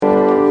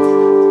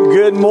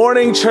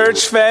morning,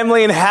 church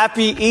family, and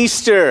happy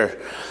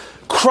Easter.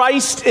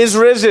 Christ is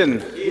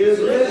risen. He is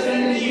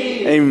risen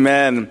indeed.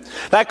 Amen.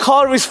 That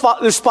call and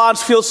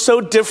response feels so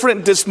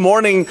different this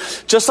morning,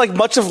 just like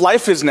much of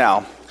life is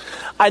now.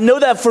 I know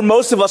that for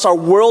most of us, our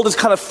world is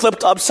kind of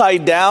flipped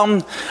upside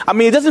down. I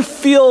mean, it doesn't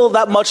feel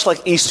that much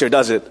like Easter,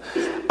 does it?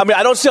 I mean,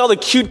 I don't see all the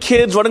cute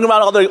kids running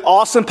around all the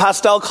awesome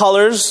pastel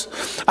colors.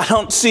 I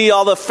don't see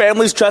all the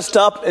families dressed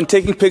up and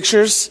taking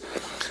pictures.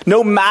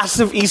 No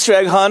massive Easter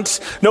egg hunt.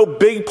 No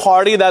big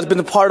party that's been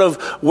a part of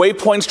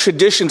Waypoint's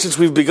tradition since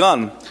we've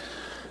begun.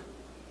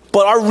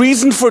 But our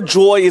reason for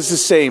joy is the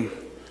same.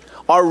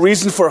 Our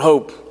reason for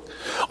hope.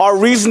 Our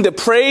reason to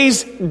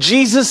praise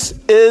Jesus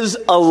is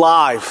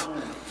alive.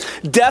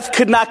 Death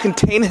could not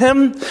contain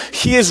him.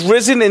 He is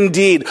risen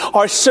indeed.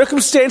 Our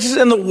circumstances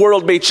in the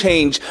world may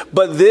change,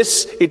 but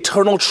this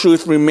eternal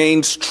truth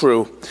remains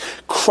true.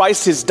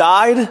 Christ has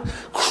died,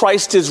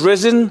 Christ is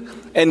risen,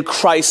 and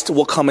Christ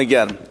will come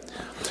again.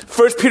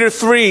 1 Peter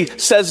 1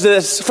 says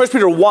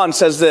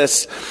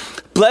this,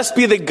 "Blessed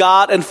be the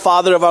God and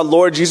Father of our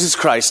Lord Jesus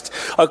Christ.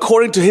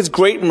 According to his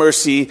great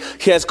mercy,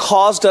 he has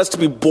caused us to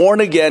be born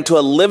again to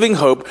a living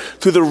hope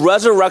through the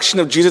resurrection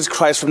of Jesus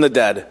Christ from the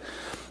dead,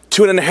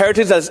 to an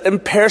inheritance that is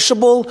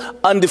imperishable,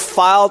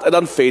 undefiled, and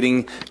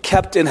unfading,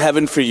 kept in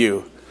heaven for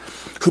you,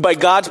 who by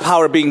God's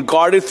power being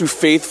guarded through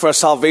faith for our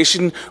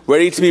salvation,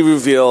 ready to be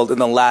revealed in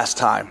the last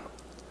time."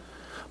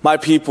 My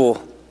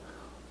people,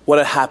 what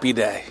a happy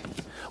day.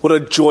 What a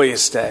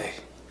joyous day.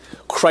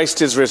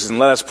 Christ is risen.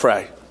 Let us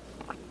pray.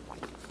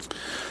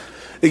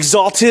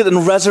 Exalted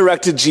and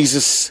resurrected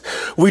Jesus,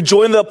 we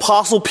join the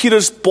Apostle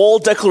Peter's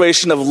bold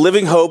declaration of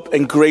living hope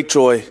and great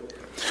joy.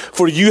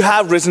 For you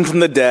have risen from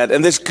the dead,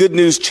 and this good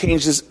news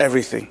changes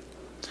everything.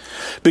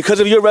 Because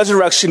of your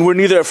resurrection, we're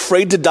neither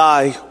afraid to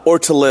die or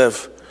to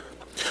live.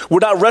 We're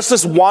not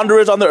restless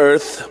wanderers on the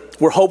earth.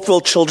 We're hopeful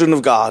children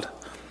of God.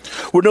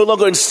 We're no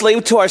longer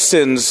enslaved to our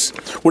sins.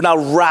 We're now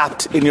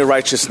wrapped in your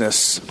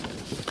righteousness.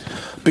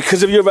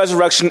 Because of your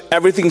resurrection,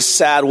 everything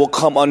sad will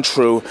come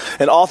untrue,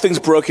 and all things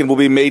broken will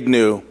be made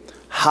new.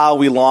 How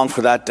we long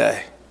for that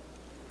day.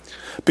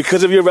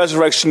 Because of your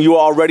resurrection, you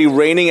are already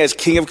reigning as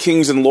King of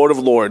Kings and Lord of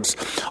Lords.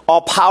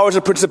 All powers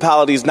and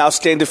principalities now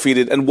stand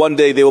defeated, and one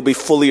day they will be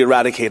fully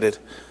eradicated.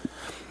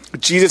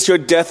 Jesus, your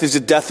death is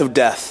the death of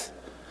death,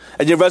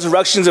 and your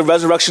resurrection is the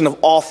resurrection of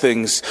all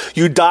things.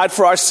 You died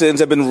for our sins,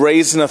 have been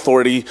raised in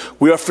authority.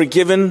 We are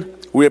forgiven,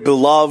 we are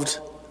beloved,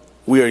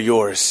 we are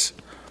yours.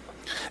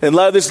 In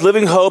light of this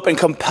living hope and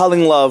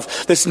compelling love,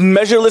 this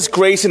measureless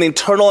grace and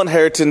eternal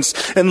inheritance,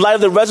 in light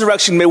of the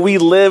resurrection, may we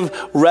live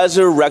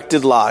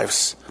resurrected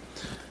lives.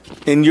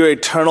 In your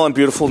eternal and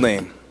beautiful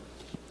name.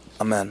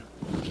 Amen.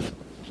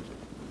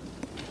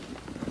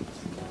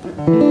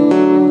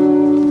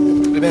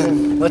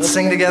 Amen. Let's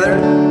sing together.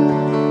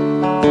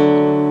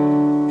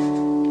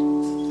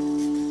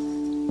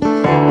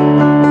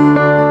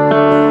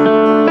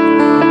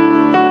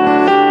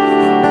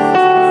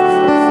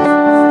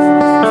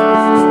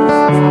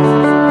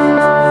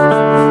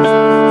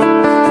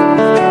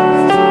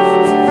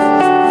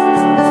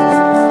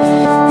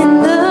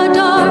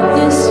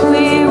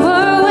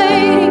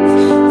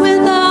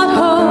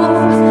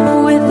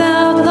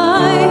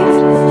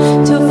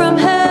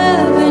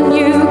 Heaven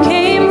you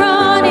came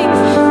running,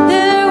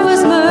 there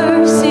was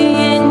mercy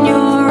in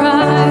your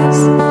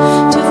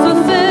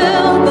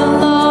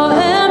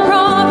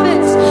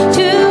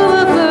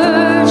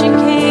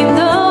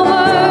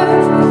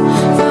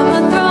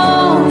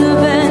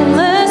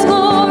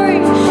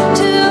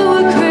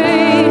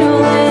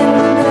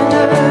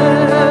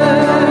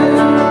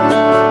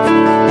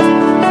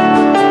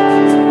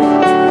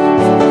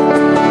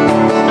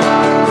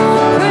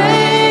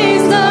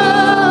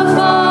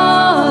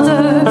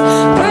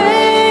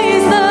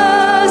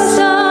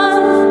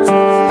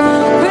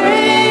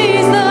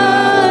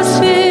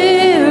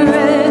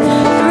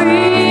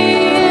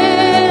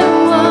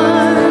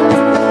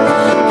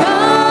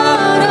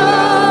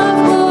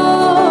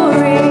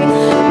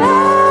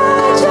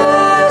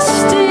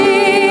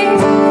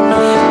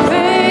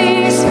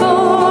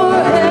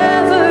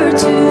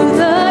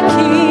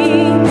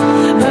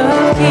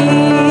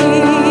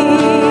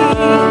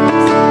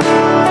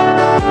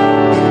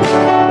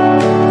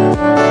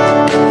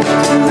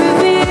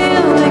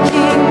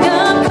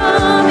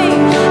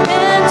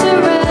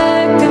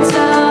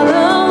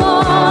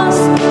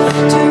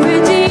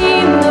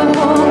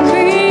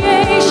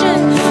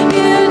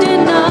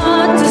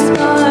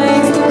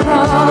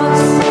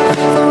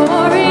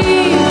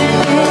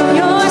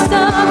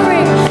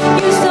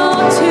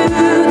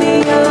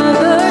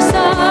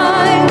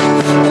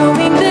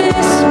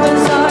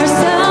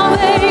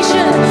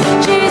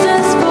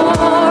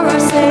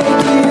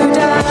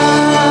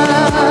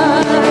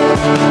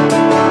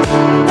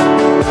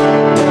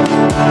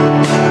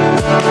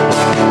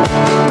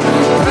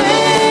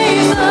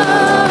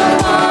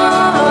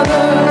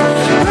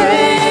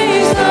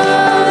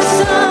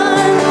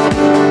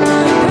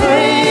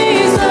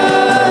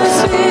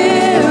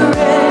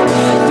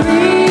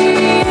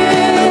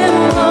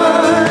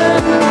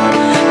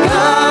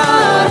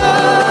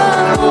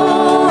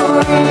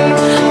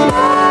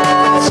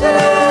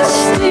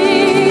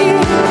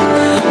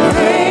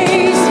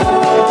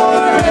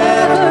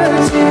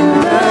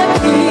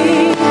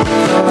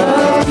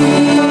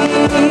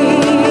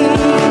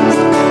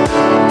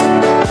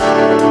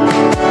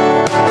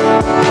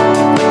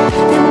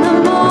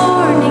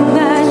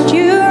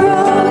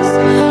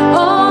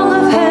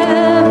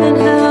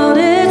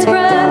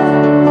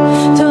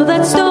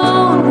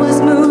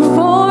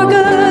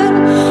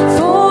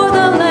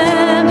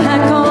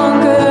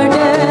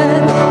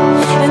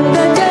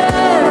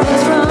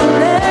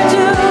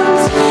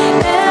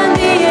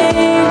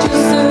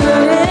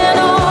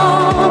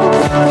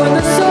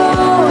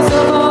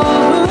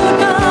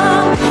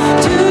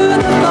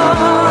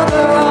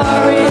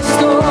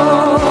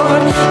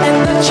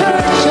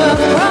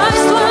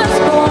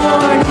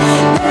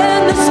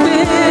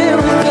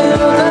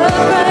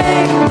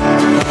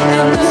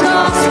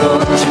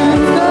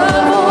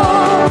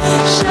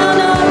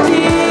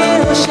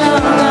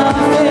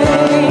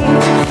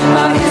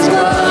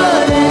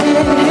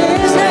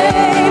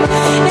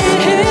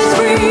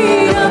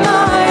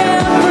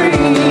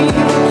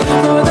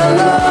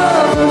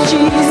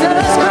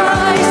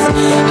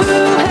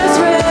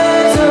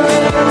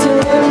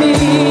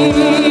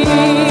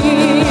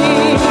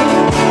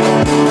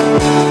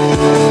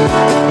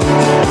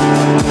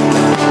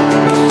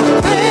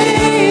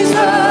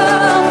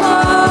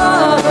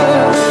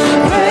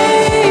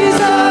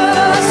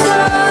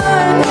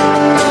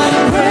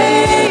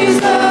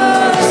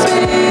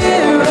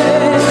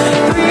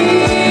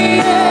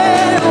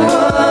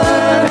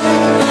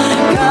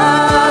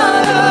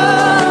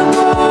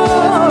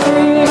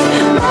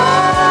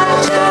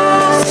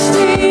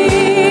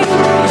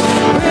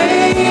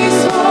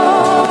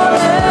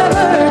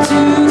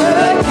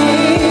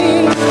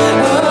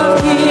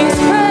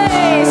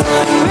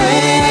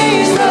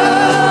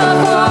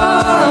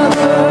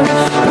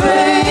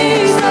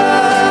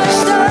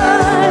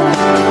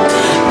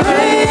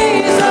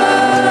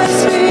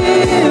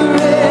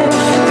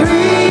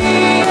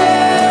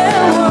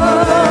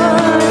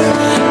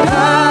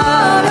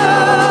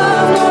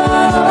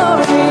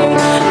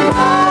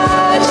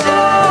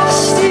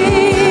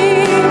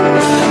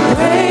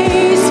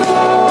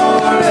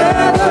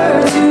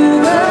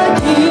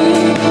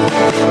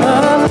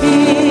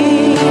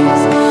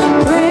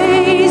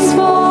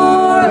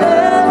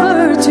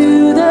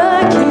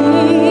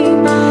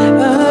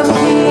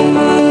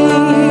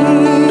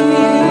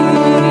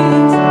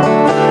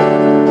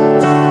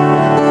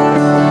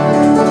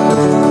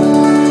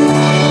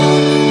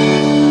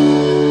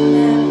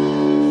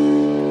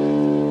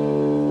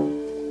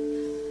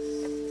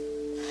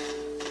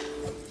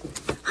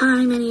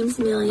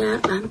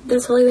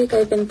This Holy Week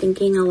I've been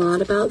thinking a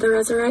lot about the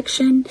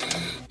resurrection,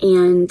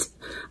 and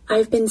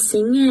I've been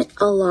seeing it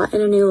a lot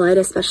in a new light,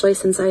 especially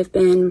since I've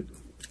been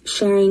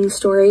sharing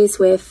stories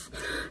with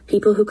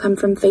people who come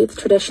from faith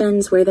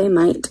traditions where they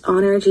might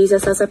honor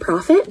Jesus as a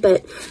prophet,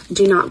 but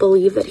do not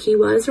believe that he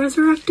was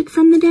resurrected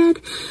from the dead.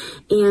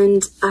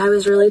 And I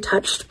was really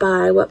touched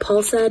by what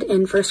Paul said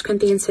in 1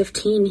 Corinthians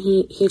 15.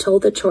 He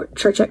told the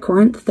church at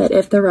Corinth that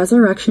if the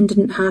resurrection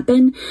didn't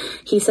happen,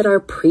 he said, our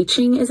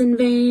preaching is in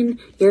vain,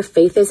 your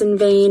faith is in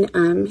vain.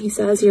 He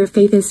says your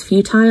faith is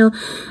futile,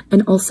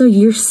 and also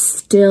you're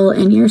still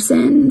in your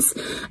sins.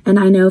 And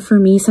I know for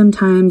me,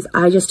 sometimes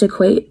I just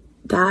equate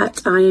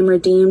that I am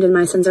redeemed and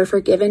my sins are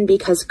forgiven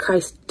because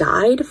Christ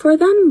died for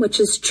them, which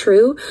is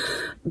true.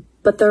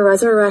 But the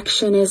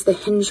resurrection is the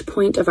hinge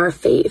point of our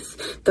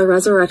faith. The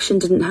resurrection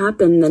didn't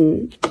happen,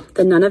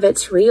 then none of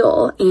it's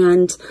real.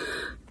 And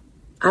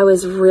I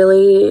was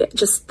really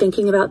just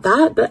thinking about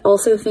that, but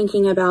also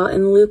thinking about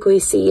in Luke, we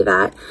see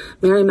that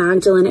Mary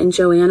Magdalene and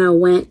Joanna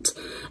went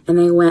and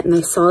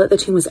they saw that the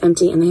tomb was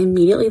empty, and they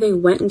immediately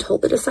went and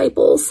told the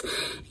disciples.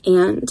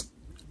 And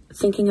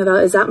thinking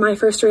about, is that my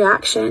first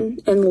reaction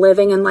in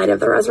living in light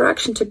of the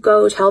resurrection, to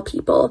go tell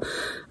people?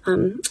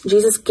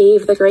 Jesus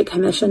gave the Great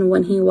Commission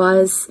when he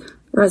was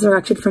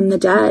resurrected from the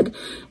dead.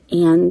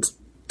 And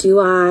do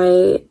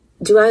I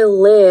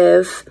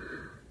live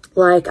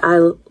like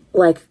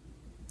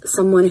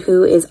someone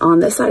who is on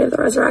this side of the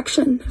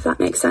resurrection, if that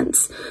makes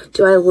sense?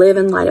 Do I live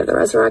in light of the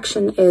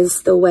resurrection?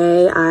 Is the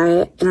way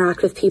I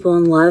interact with people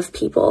and love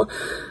people,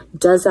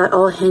 does that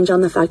all hinge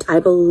on the fact I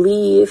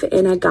believe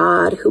in a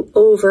God who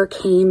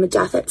overcame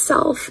death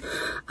itself?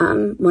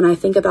 When I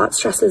think about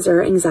stresses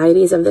or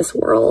anxieties of this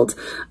world,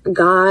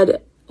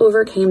 God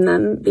overcame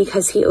them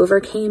because he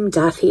overcame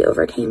death, he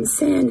overcame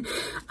sin.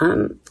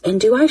 And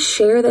do I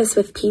share this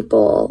with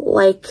people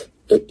like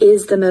it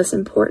is the most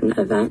important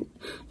event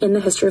in the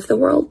history of the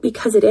world?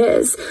 Because it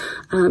is.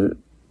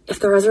 If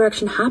the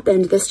resurrection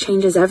happened, this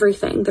changes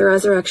everything. The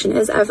resurrection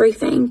is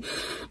everything.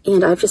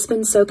 And I've just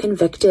been so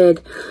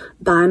convicted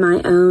by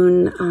my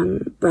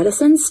own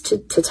reticence to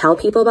tell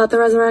people about the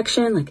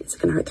resurrection. Like, is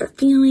it going to hurt their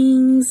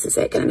feelings? Is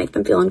it going to make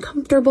them feel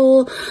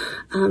uncomfortable?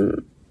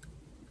 And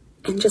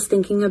just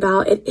thinking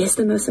about it is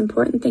the most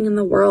important thing in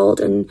the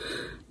world, and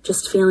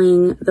just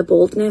feeling the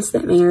boldness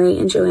that Mary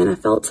and Joanna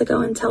felt to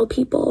go and tell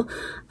people,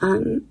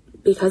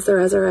 because the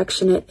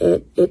resurrection,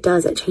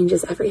 it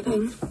changes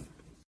everything.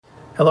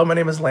 Hello, my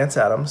name is Lance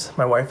Adams.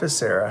 My wife is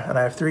Sarah, and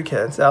I have 3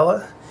 kids,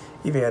 Ella,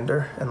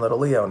 Evander, and little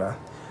Leona.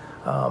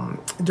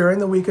 During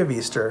the week of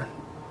Easter,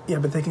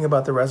 I've been thinking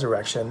about the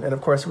resurrection, and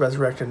of course, the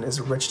resurrection is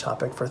a rich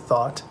topic for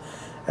thought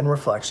and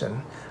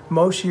reflection.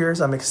 Most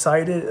years, I'm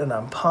excited and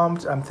I'm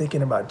pumped. I'm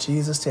thinking about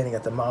Jesus standing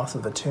at the mouth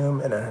of the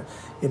tomb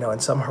in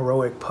some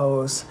heroic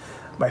pose.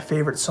 My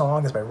favorite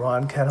song is by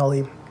Ron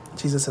Kenoly,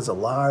 Jesus is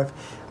Alive.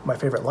 My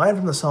favorite line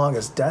from the song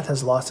is, "Death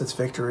has lost its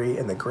victory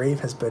and the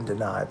grave has been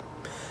denied."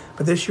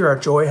 But this year, our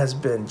joy has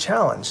been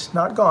challenged,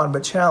 not gone,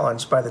 but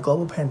challenged by the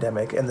global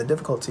pandemic and the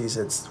difficulties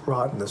it's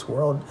wrought in this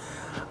world.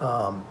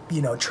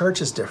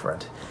 Church is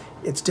different.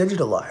 It's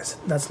digitalized.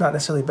 That's not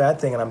necessarily a bad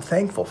thing, and I'm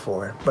thankful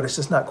for it, but it's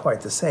just not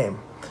quite the same.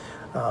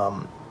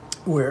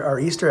 Where our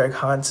Easter egg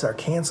hunts are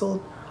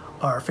canceled,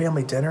 our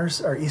family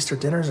dinners, our Easter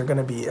dinners are going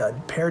to be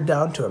pared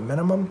down to a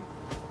minimum,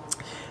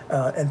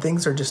 and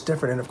things are just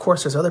different. And of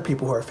course, there's other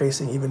people who are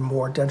facing even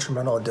more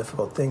detrimental and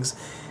difficult things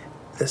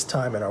this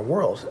time in our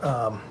world.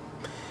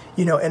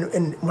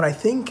 And when I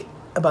think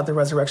about the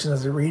resurrection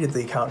as I read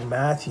the account in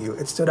Matthew,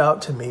 it stood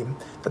out to me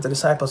that the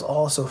disciples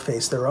also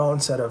faced their own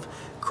set of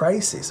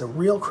crises, a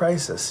real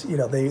crisis.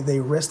 They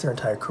risked their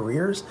entire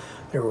careers,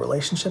 their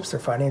relationships, their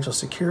financial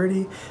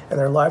security, and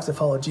their lives to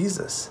follow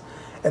Jesus.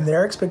 And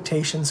their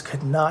expectations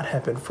could not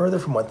have been further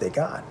from what they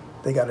got.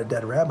 They got a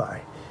dead rabbi.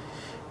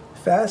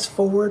 Fast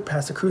forward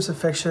past the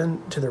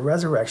crucifixion to the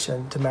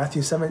resurrection to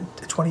Matthew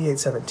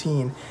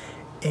 28:17,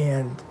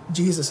 and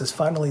Jesus is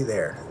finally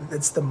there.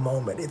 It's the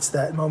moment. It's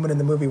that moment in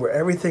the movie where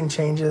everything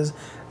changes.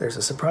 There's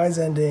a surprise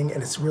ending,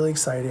 and it's really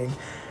exciting.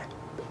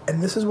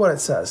 And this is what it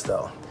says,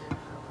 though.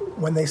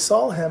 When they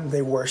saw him,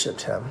 they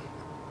worshipped him,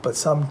 but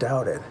some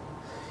doubted.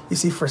 You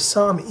see, for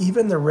some,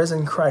 even the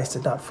risen Christ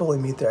did not fully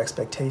meet their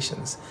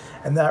expectations.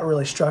 And that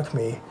really struck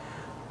me.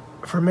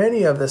 For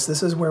many of us,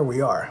 this is where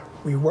we are.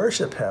 We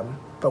worship him,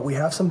 but we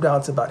have some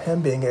doubts about him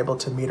being able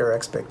to meet our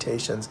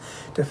expectations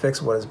to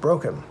fix what is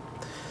broken.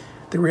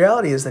 The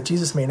reality is that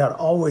Jesus may not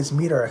always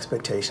meet our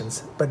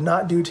expectations, but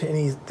not due to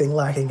anything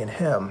lacking in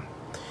him.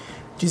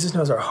 Jesus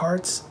knows our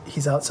hearts.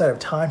 He's outside of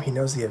time. He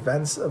knows the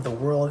events of the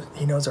world.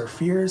 He knows our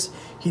fears.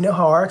 He knows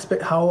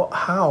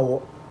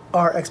how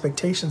our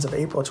expectations of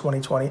April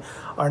 2020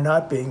 are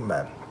not being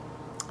met.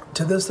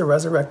 To this, the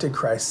resurrected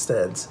Christ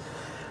says,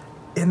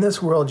 "In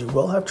this world you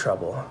will have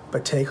trouble,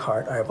 but take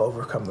heart, I have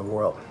overcome the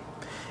world."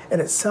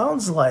 And it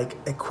sounds like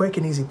a quick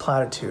and easy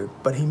platitude,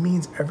 but he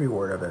means every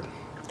word of it.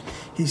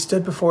 He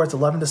stood before his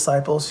 11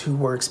 disciples who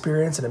were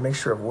experienced in a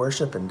mixture of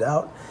worship and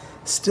doubt,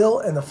 still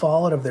in the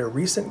fallout of their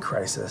recent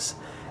crisis,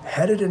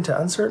 headed into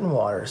uncertain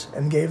waters,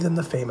 and gave them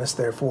the famous,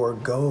 therefore,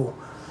 go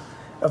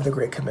of the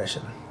Great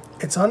Commission.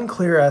 It's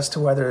unclear as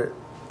to whether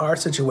our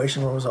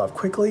situation will resolve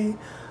quickly,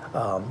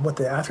 what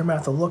the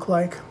aftermath will look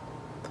like.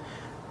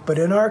 But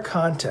in our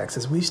context,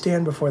 as we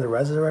stand before the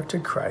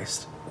resurrected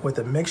Christ, with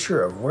a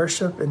mixture of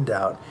worship and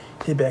doubt,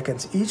 he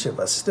beckons each of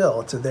us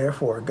still to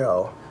therefore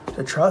go,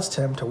 to trust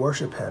him, to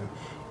worship him,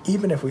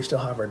 even if we still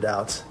have our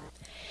doubts.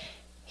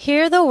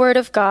 Hear the word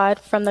of God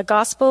from the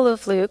Gospel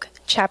of Luke,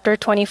 chapter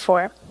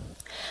 24.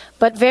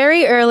 But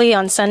very early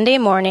on Sunday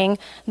morning,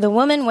 the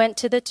woman went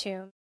to the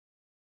tomb.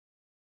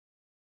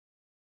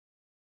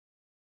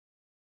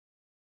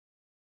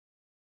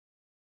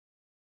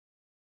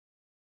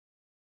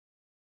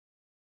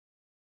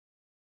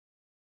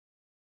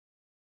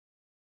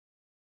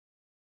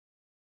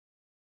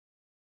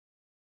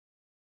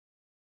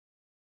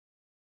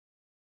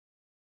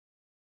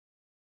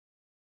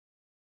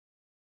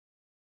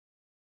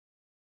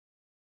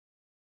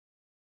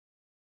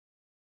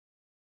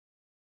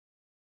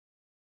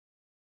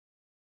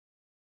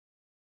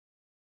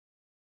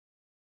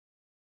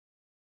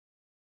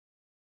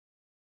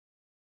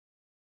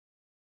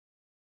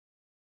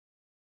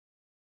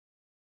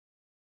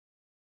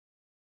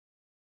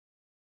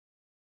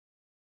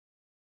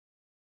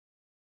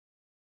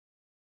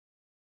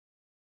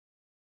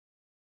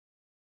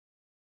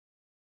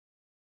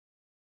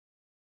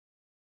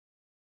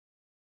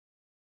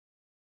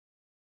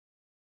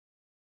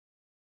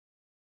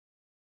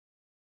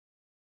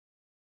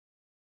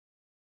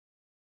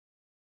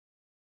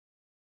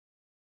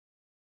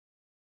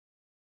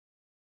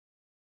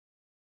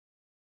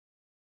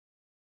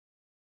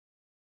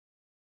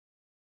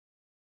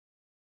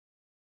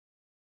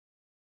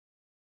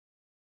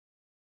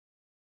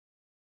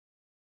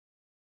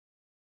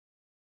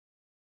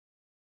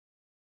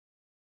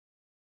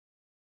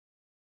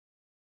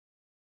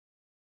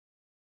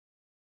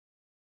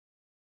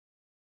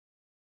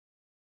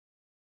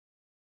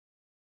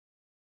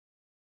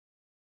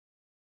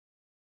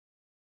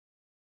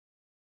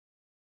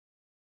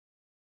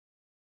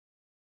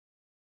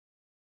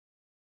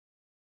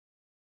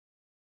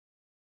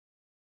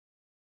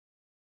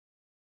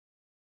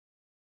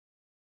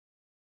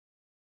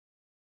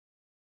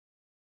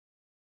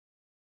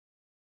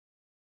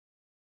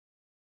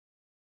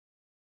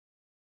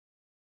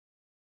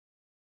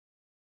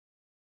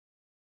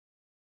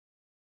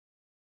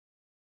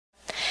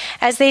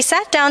 As they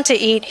sat down to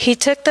eat, he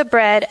took the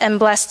bread and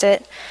blessed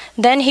it.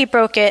 Then he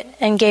broke it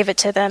and gave it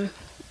to them.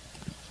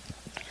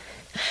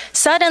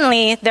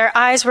 Suddenly, their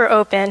eyes were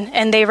open,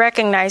 and they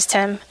recognized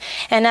him.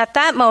 And at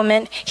that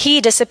moment,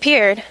 he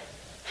disappeared.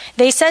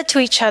 They said to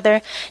each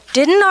other,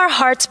 "Didn't our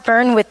hearts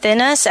burn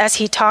within us as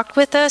he talked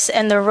with us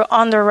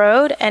on the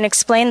road and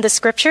explained the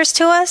scriptures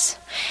to us?"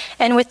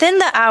 And within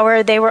the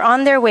hour, they were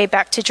on their way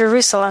back to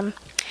Jerusalem.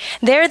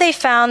 There they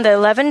found the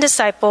 11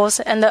 disciples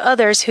and the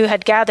others who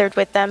had gathered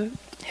with them,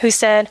 who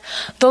said,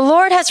 "The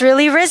Lord has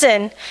really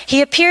risen.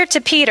 He appeared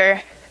to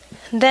Peter."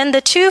 Then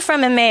the two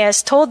from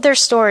Emmaus told their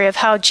story of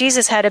how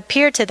Jesus had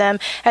appeared to them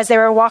as they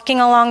were walking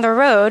along the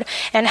road,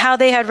 and how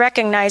they had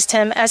recognized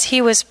him as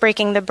he was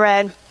breaking the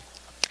bread.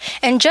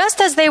 And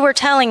just as they were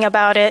telling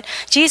about it,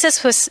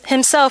 Jesus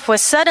himself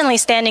was suddenly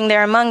standing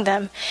there among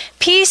them.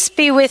 "Peace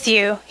be with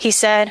you," he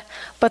said.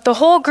 But the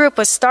whole group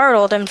was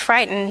startled and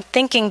frightened,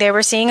 thinking they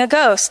were seeing a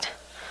ghost.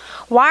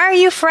 "Why are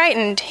you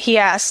frightened?" he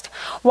asked.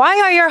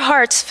 "Why are your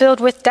hearts filled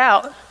with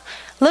doubt?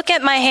 Look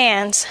at my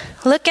hands.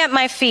 Look at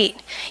my feet.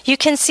 You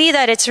can see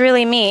that it's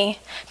really me.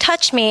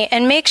 Touch me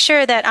and make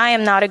sure that I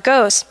am not a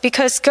ghost,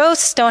 because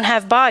ghosts don't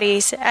have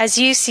bodies, as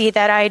you see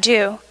that I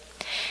do."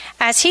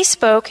 As he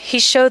spoke, he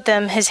showed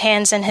them his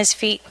hands and his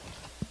feet.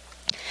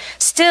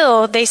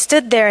 Still, they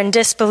stood there in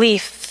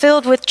disbelief,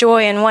 filled with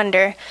joy and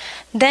wonder.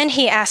 Then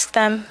he asked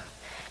them,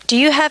 "Do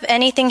you have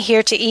anything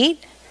here to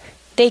eat?"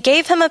 They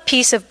gave him a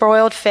piece of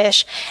broiled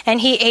fish, and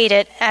he ate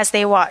it as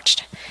they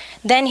watched.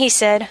 Then he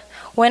said,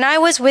 "When I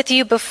was with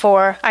you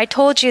before, I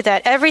told you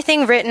that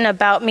everything written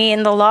about me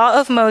in the law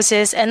of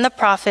Moses and the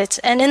prophets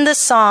and in the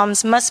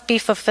Psalms must be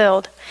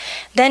fulfilled."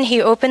 Then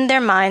he opened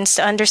their minds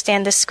to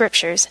understand the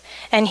scriptures.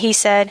 And he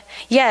said,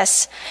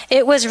 "Yes,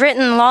 it was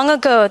written long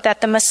ago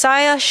that the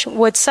Messiah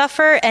would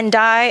suffer and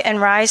die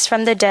and rise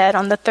from the dead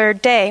on the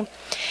third day.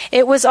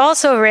 It was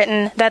also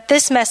written that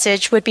this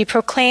message would be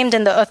proclaimed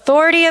in the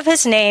authority of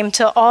his name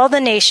to all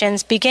the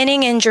nations,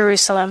 beginning in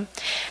Jerusalem.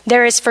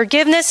 There is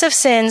forgiveness of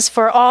sins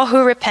for all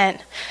who repent.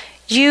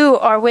 You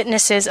are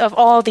witnesses of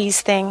all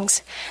these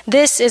things.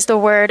 This is the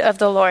word of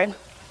the Lord."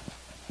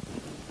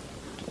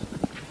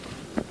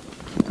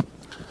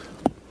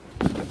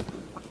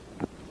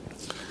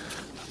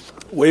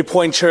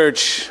 Waypoint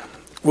Church,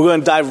 we're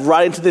going to dive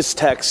right into this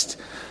text,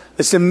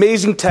 this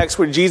amazing text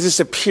where Jesus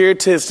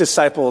appeared to his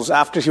disciples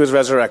after he was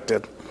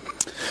resurrected.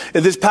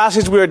 In this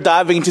passage we are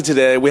diving into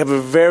today, we have a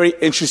very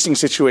interesting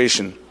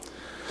situation.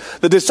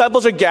 The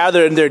disciples are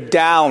gathered and they're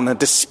down,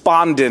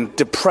 despondent,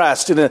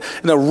 depressed, in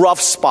a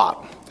rough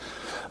spot.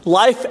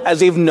 Life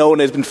as they've known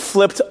has been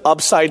flipped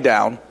upside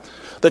down.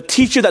 The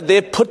teacher that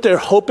they've put their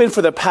hope in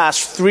for the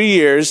past 3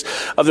 years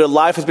of their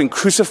life has been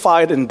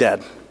crucified and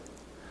dead.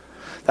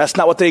 That's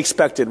not what they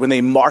expected when they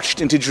marched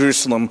into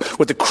Jerusalem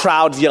with the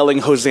crowd yelling,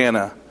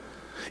 "Hosanna."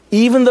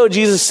 Even though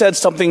Jesus said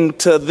something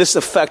to this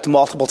effect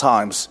multiple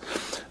times,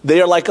 they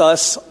are like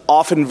us,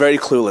 often very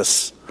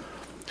clueless.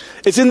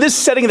 It's in this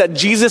setting that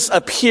Jesus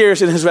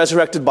appears in his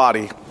resurrected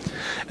body.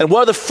 And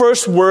what are the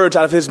first words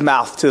out of his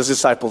mouth to his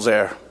disciples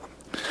there?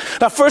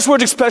 Now, first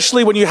words,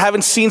 especially when you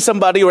haven't seen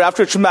somebody or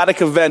after a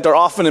traumatic event, are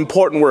often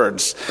important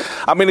words.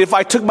 I mean, if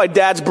I took my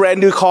dad's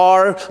brand new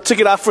car, took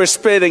it out for a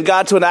spin, and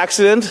got into an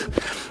accident,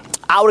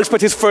 I would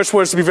expect his first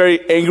words to be very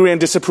angry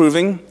and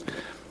disapproving.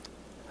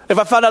 If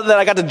I found out that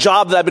I got the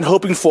job that I've been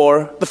hoping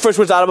for, the first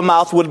words out of my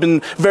mouth would have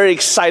been very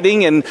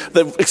exciting and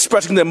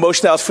expressing the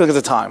emotion that I was feeling at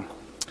the time.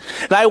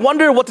 And I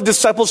wonder what the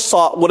disciples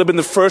thought would have been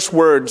the first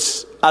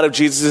words out of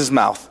Jesus'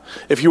 mouth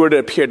if he were to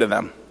appear to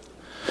them.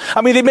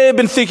 I mean, they may have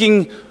been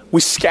thinking, "We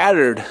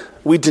scattered,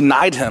 we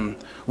denied him,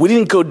 we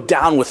didn't go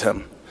down with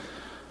him."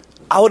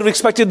 I would have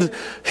expected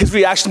his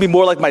reaction to be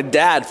more like my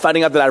dad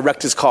finding out that I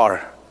wrecked his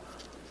car.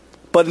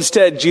 But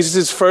instead,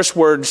 Jesus' first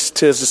words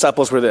to his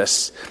disciples were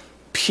this: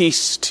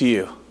 "Peace to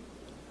you."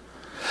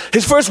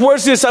 His first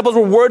words to the disciples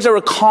were words that were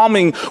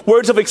calming,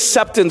 words of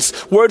acceptance,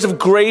 words of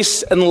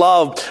grace and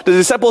love. The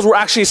disciples were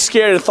actually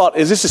scared and thought,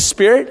 "Is this a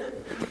spirit?"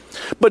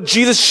 But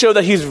Jesus showed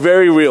that he's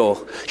very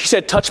real. He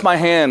said, "Touch my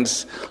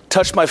hands,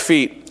 touch my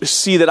feet,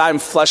 see that I'm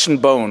flesh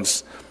and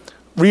bones."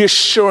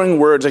 Reassuring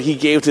words that he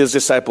gave to his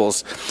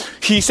disciples.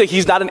 He said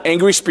he's not an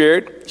angry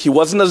spirit. He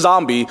wasn't a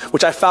zombie,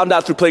 which I found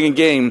out through playing a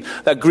game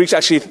that Greeks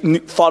actually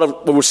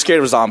were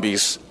scared of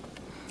zombies.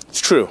 It's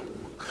true.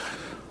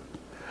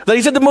 That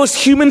he said the most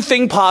human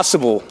thing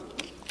possible.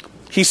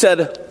 He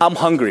said, "I'm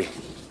hungry."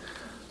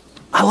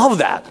 I love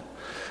that.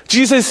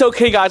 Jesus says,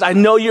 "Okay, guys, I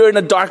know you're in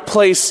a dark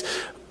place,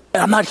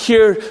 and I'm not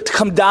here to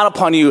come down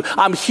upon you.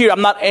 I'm here.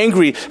 I'm not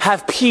angry.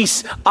 Have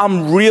peace.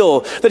 I'm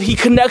real." That he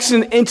connects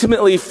in an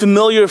intimately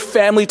familiar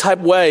family type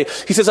way.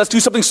 He says, let's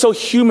do something so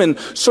human,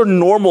 so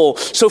normal,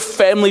 so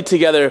family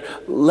together.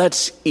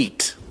 Let's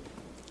eat.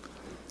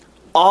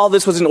 All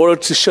this was in order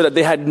to show that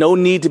they had no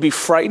need to be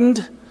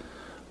frightened.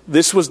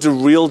 This was the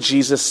real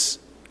Jesus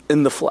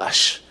in the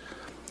flesh.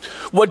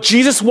 What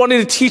Jesus wanted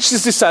to teach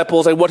his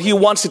disciples and what he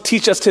wants to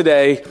teach us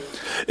today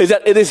is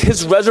that it is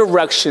his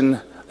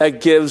resurrection that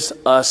gives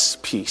us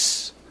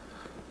peace.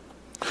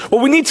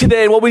 What we need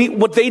today and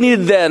what they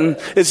needed then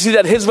is to see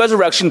that his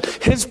resurrection,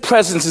 his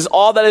presence is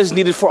all that is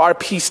needed for our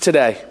peace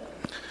today.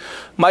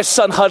 My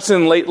son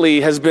Hudson lately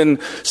has been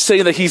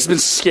saying that he's been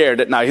scared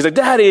at night. He's like,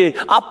 Daddy,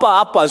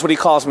 Appa is what he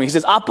calls me. He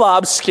says, Appa,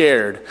 I'm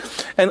scared.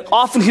 And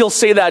often he'll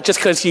say that just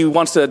because he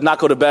wants to not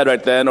go to bed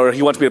right then, or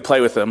he wants me to play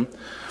with him.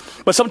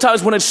 But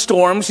sometimes when it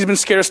storms, he's been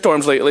scared of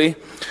storms lately,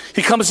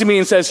 he comes to me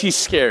and says he's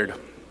scared.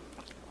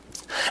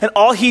 And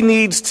all he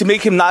needs to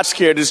make him not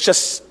scared is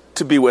just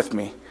to be with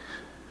me.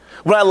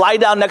 When I lie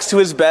down next to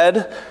his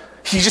bed,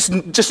 he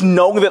just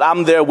knowing that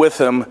I'm there with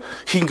him,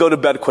 he can go to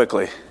bed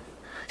quickly.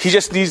 He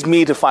just needs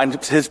me to find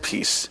his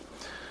peace.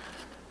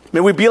 May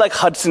we be like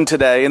Hudson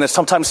today in a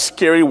sometimes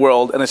scary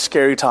world and a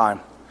scary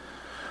time.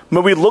 May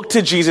we look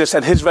to Jesus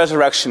and his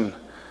resurrection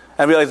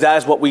and realize that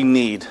is what we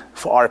need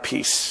for our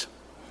peace.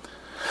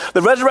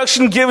 The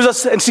resurrection gives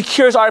us and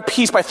secures our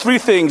peace by three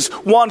things.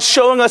 One,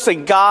 showing us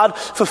that God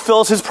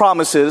fulfills his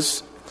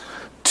promises.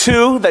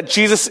 Two, that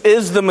Jesus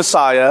is the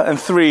Messiah. And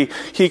three,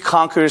 he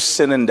conquers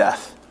sin and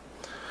death.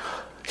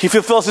 He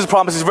fulfills his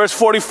promises. Verse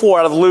 44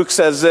 out of Luke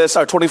says this,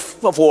 or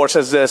 24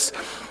 says this.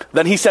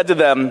 Then he said to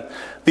them,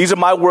 these are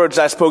my words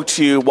I spoke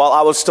to you while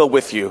I was still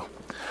with you.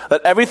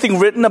 That everything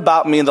written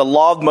about me in the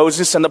law of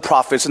Moses and the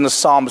prophets and the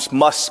Psalms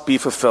must be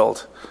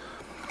fulfilled.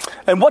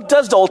 And what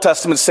does the Old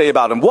Testament say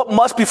about him? What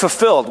must be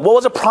fulfilled? What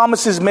was the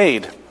promises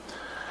made?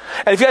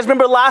 And if you guys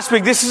remember last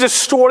week, this is a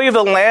story of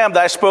the lamb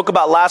that I spoke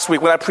about last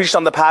week when I preached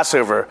on the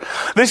Passover.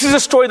 This is a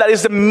story that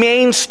is the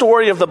main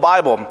story of the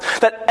Bible.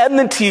 That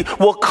enmity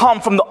will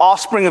come from the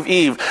offspring of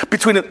Eve,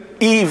 between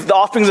Eve, the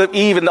offspring of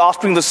Eve and the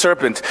offspring of the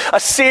serpent. A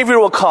savior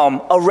will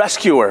come, a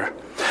rescuer.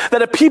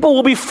 That a people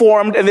will be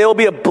formed and they will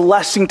be a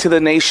blessing to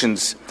the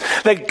nations.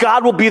 That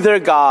God will be their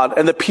God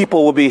and the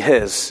people will be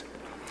his.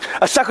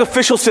 A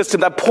sacrificial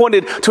system that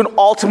pointed to an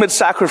ultimate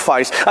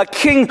sacrifice. A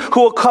king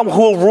who will come,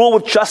 who will rule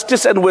with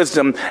justice and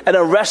wisdom, and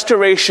a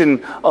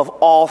restoration of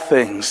all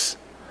things.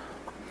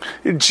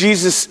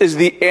 Jesus is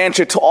the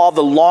answer to all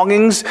the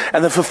longings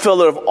and the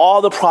fulfiller of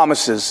all the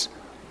promises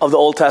of the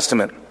Old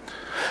Testament.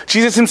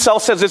 Jesus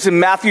himself says this in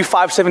Matthew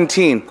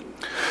 5:17.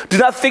 Do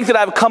not think that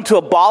I have come to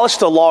abolish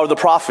the law or the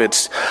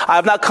prophets. I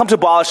have not come to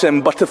abolish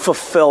them, but to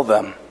fulfill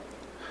them.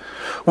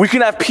 We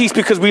can have peace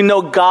because we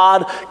know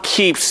God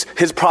keeps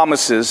his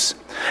promises,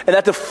 and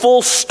that the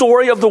full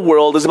story of the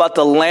world is about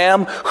the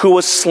Lamb who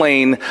was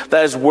slain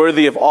that is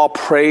worthy of all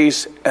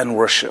praise and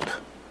worship.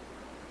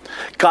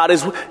 God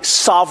is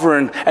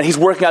sovereign, and he's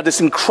working out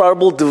this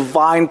incredible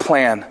divine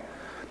plan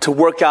to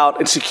work out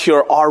and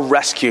secure our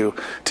rescue,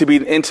 to be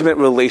an intimate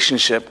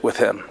relationship with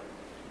him.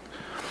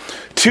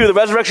 2, the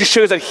resurrection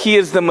shows that he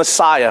is the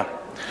Messiah.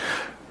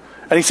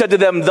 And he said to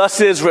them, thus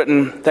it is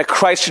written, that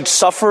Christ should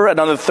suffer and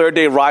on the third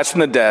day rise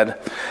from the dead,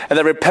 and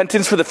that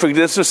repentance for the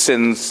forgiveness of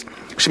sins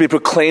should be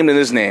proclaimed in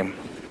his name.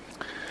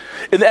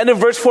 In the end of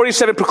verse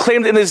 47,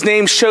 proclaimed in his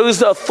name shows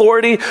the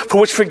authority for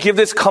which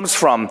forgiveness comes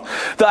from.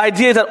 The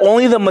idea that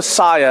only the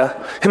Messiah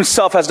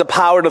himself has the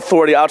power and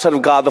authority outside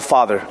of God the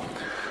Father.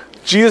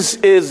 Jesus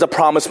is the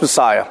promised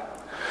Messiah.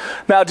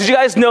 Now, did you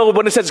guys know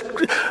when it says,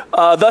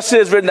 thus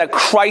it is written that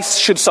Christ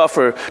should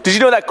suffer, did you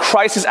know that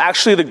Christ is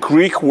actually the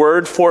Greek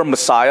word for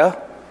Messiah?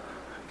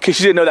 In case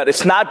you didn't know that.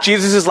 It's not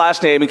Jesus'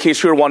 last name, in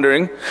case you were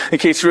wondering. In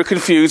case you were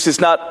confused, there's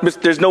no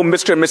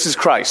Mr. and Mrs.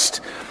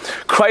 Christ.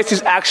 Christ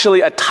is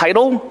actually a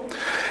title,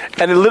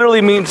 and it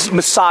literally means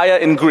Messiah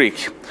in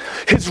Greek.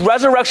 His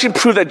resurrection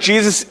proved that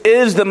Jesus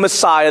is the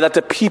Messiah that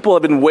the people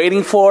have been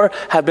waiting for,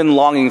 have been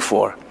longing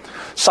for.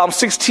 Psalm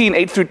 16,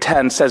 8 through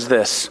 10 says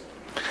this.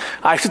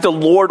 I set the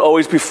Lord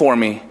always before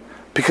me.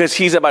 Because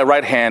he's at my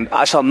right hand,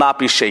 I shall not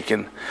be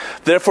shaken.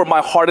 Therefore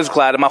my heart is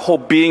glad and my whole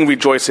being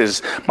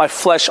rejoices. My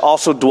flesh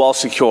also dwells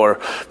secure.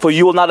 For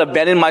you will not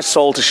abandon my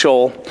soul to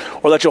Sheol,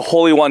 or let your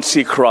Holy One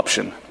see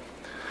corruption.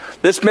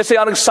 This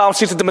messianic psalm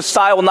states that the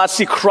Messiah will not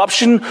see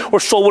corruption, or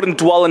soul wouldn't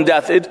dwell in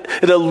death.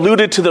 It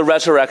alluded to the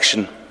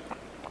resurrection.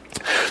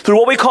 Through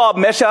what we call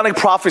messianic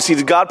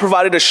prophecies, God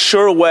provided a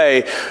sure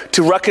way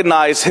to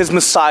recognize his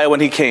Messiah when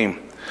he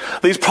came.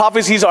 These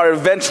prophecies are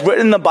events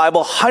written in the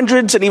Bible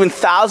hundreds and even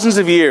thousands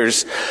of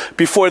years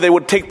before they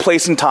would take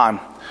place in time.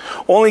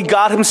 Only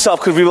God himself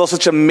could reveal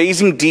such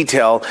amazing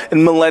detail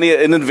in millennia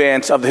in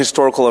advance of the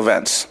historical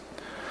events.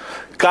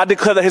 God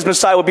declared that his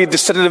Messiah would be a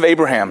descendant of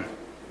Abraham,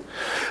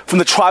 from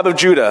the tribe of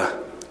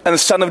Judah, and the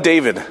son of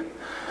David.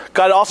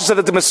 God also said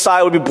that the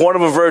Messiah would be born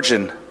of a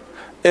virgin,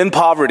 in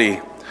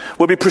poverty,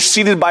 would be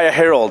preceded by a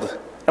herald,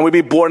 and would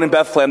be born in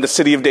Bethlehem, the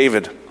city of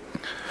David.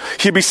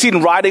 He'd be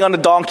seen riding on a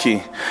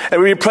donkey, and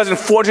would be present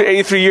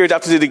 483 years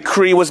after the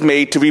decree was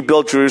made to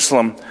rebuild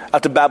Jerusalem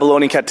after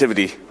Babylonian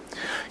captivity.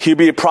 He'd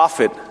be a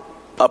prophet,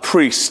 a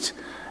priest,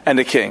 and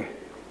a king.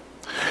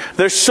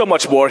 There's so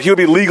much more. He would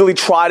be legally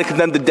tried and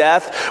condemned to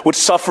death, would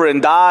suffer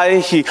and die.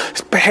 His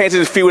hands and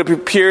his feet would be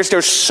pierced.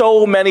 There's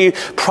so many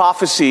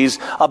prophecies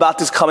about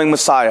this coming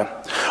Messiah.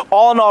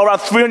 All in all, around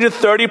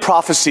 330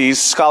 prophecies,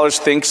 scholars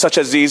think, such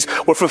as these,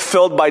 were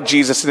fulfilled by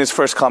Jesus in his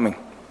first coming.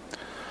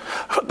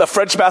 The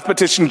French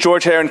mathematician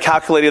George Heron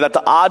calculated that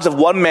the odds of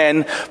one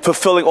man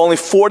fulfilling only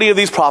 40 of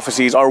these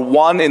prophecies are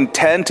 1 in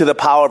 10 to the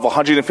power of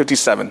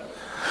 157.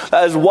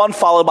 That is 1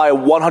 followed by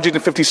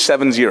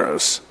 157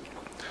 zeros.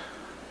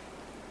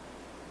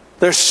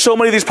 There's so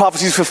many of these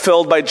prophecies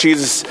fulfilled by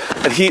Jesus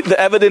that the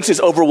evidence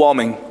is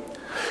overwhelming.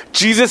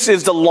 Jesus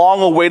is the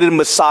long-awaited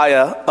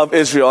Messiah of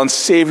Israel and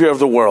Savior of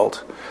the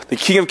world, the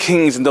King of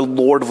Kings and the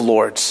Lord of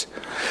Lords.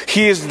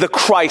 He is the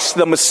Christ,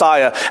 the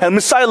Messiah. And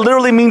Messiah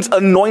literally means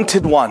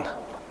anointed one.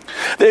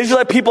 The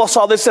Israelite people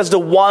saw this as the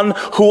one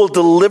who will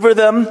deliver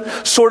them,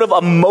 sort of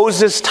a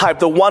Moses type,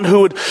 the one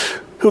who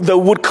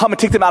would come and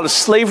take them out of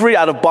slavery,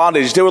 out of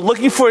bondage. They were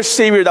looking for a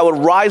Savior that would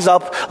rise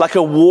up like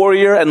a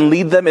warrior and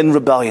lead them in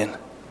rebellion.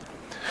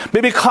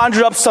 Maybe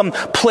conjure up some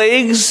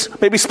plagues,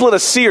 maybe split a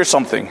sea or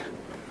something.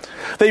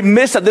 They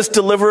miss that this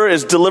deliverer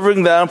is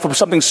delivering them from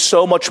something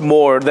so much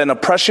more than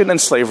oppression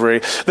and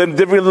slavery, than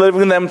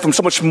delivering them from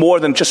so much more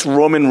than just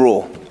Roman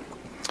rule.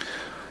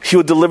 He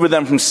would deliver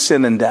them from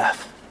sin and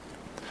death.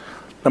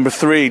 Number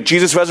 3,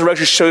 Jesus'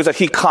 resurrection shows that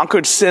he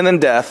conquered sin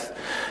and death,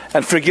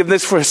 and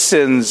forgiveness for his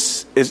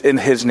sins is in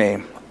his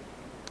name.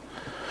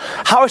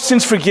 How are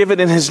sins forgiven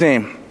in his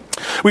name?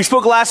 We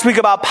spoke last week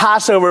about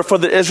Passover for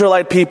the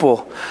Israelite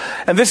people.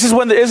 And this is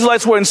when the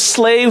Israelites were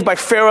enslaved by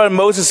Pharaoh and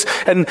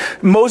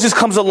Moses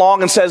comes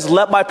along and says,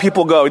 let my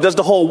people go. He does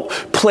the whole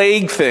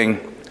plague thing.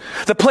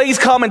 The plagues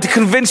come and to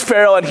convince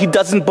Pharaoh, and he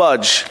doesn't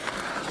budge.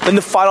 Then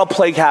the final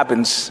plague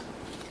happens.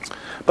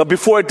 But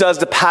before it does,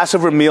 the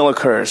Passover meal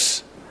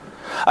occurs.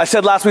 I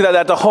said last week that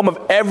at the home of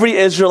every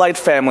Israelite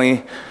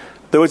family,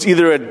 there was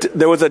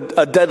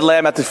a dead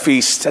lamb at the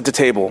feast, at the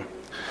table.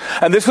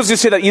 And this was to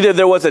say that either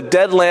there was a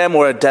dead lamb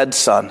or a dead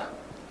son.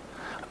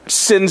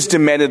 Sins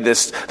demanded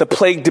this. The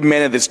plague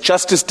demanded this.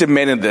 Justice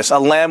demanded this. A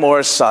lamb or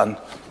a son.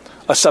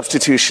 A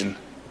substitution.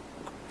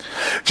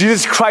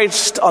 Jesus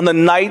Christ, on the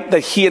night that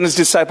he and his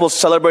disciples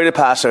celebrated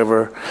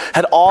Passover,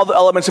 had all the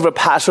elements of a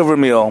Passover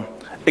meal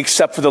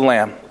except for the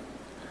lamb.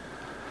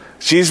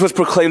 Jesus was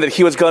proclaimed that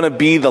he was going to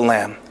be the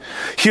lamb.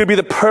 He would be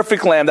the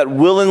perfect lamb that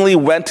willingly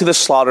went to the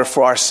slaughter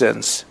for our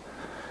sins.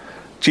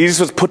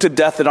 Jesus was put to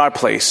death in our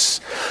place.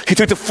 He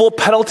took the full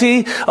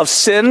penalty of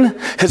sin.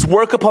 His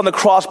work upon the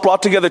cross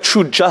brought together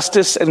true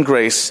justice and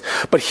grace,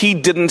 but he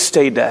didn't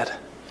stay dead.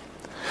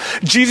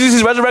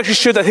 Jesus' resurrection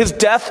showed that his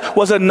death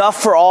was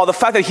enough for all. The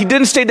fact that he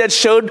didn't stay dead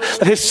showed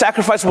that his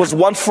sacrifice was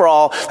once for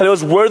all, that it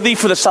was worthy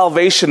for the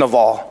salvation of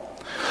all.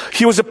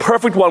 He was the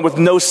perfect one with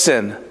no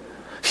sin.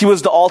 He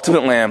was the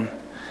ultimate lamb,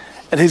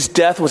 and his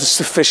death was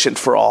sufficient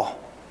for all.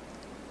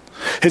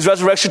 His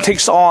resurrection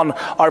takes on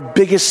our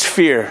biggest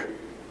fear,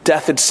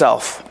 death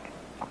itself.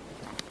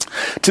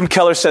 Tim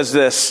Keller says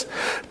this: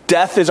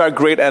 death is our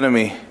great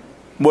enemy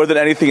more than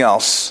anything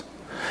else.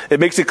 It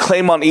makes a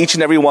claim on each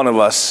and every one of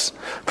us,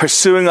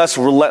 pursuing us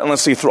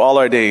relentlessly through all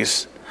our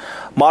days.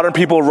 Modern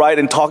people write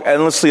and talk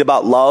endlessly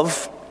about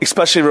love,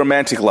 especially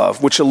romantic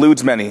love, which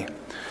eludes many.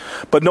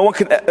 But no one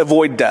can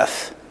avoid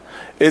death.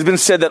 It has been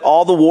said that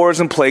all the wars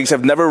and plagues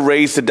have never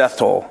raised the death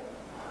toll.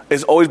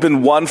 It's always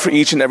been one for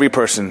each and every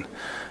person.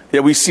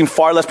 Yet we seem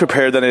far less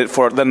prepared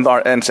than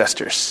our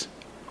ancestors.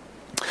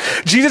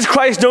 Jesus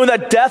Christ, knowing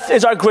that death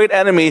is our great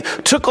enemy,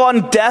 took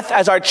on death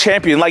as our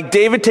champion, like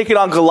David taking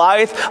on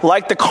Goliath,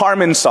 like the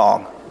Carmen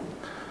song.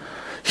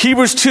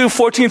 Hebrews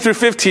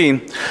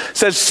 2:14-15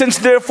 says, since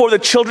therefore the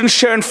children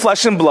share in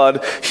flesh and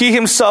blood, he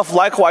himself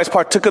likewise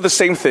partook of the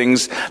same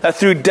things, that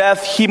through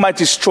death he might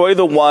destroy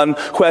the one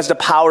who has the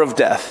power of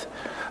death,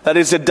 that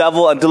is the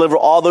devil, and deliver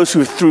all those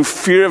who through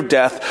fear of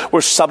death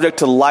were subject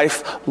to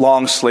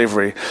lifelong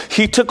slavery.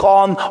 He took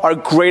on our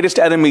greatest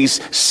enemies,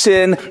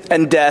 sin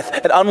and death.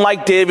 And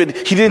unlike David,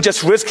 he didn't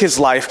just risk his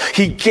life,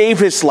 he gave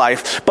his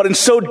life. But in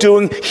so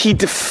doing, he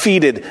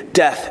defeated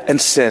death and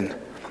sin.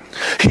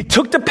 He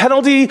took the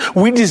penalty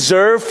we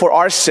deserve for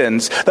our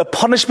sins, the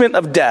punishment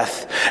of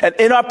death, and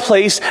in our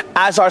place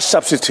as our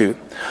substitute.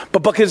 But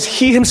because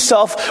he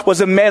himself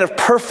was a man of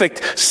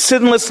perfect,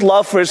 sinless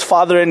love for his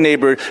father and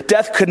neighbor,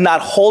 death could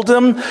not hold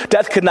him,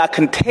 death could not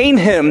contain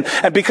him,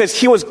 and because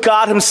he was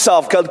God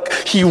himself,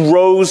 he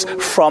rose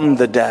from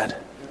the dead.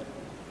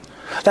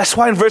 That's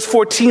why in verse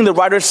 14, the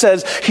writer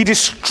says, he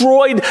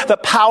destroyed the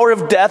power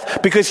of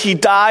death because he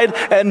died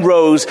and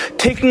rose,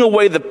 taking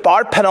away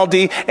our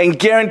penalty and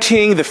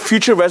guaranteeing the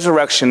future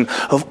resurrection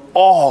of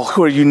all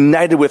who are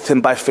united with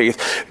him by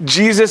faith.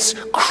 Jesus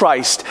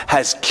Christ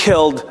has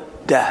killed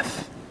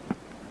death.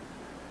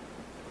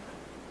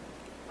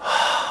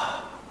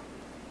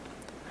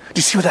 Do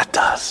you see what that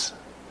does?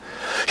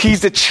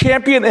 He's the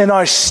champion in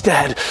our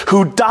stead,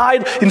 who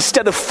died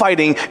instead of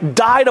fighting,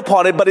 died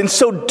upon it, but in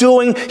so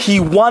doing, he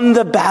won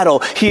the battle.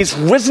 He is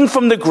risen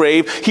from the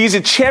grave. He's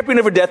a champion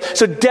over death,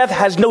 so death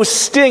has no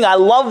sting. I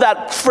love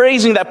that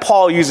phrasing that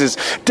Paul uses.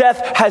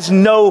 Death has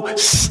no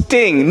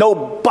sting, no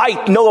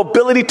bite, no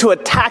ability to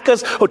attack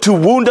us or to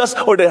wound us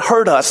or to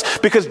hurt us,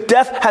 because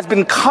death has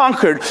been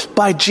conquered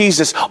by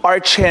Jesus, our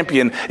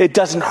champion. It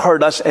doesn't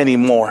hurt us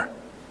anymore.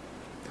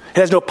 It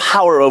has no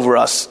power over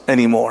us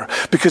anymore,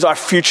 because our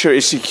future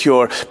is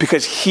secure.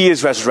 Because he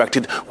is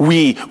resurrected,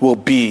 we will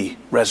be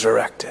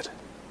resurrected.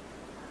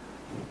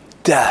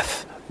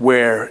 Death,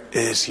 where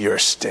is your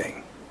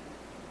sting?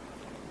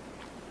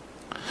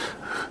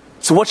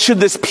 So what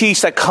should this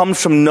peace that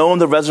comes from knowing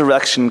the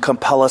resurrection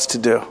compel us to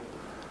do?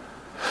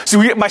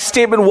 See, my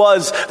statement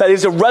was that it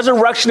is the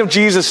resurrection of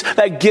Jesus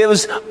that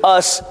gives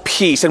us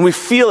peace. And we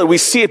feel it, we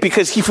see it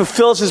because he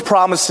fulfills his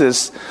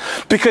promises.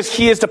 Because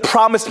he is the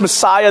promised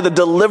Messiah, the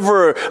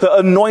deliverer, the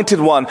anointed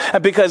one.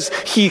 And because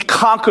he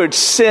conquered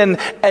sin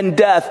and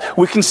death,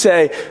 we can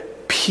say,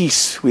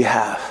 peace we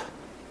have.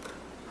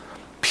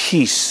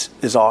 Peace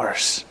is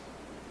ours.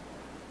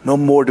 No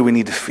more do we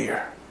need to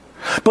fear.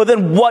 But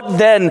then what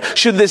then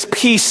should this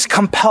peace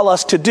compel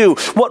us to do?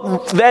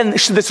 What then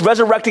should this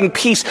resurrecting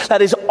peace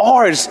that is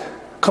ours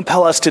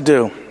compel us to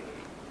do?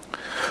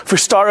 For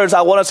starters,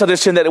 I want us to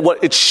understand that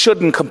what it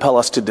shouldn't compel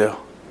us to do.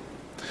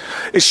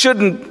 It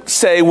shouldn't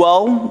say,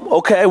 well,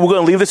 okay, we're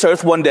going to leave this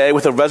earth one day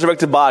with a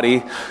resurrected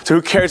body, so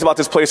who cares about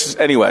this place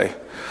anyway?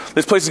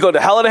 This place is going to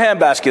hell in a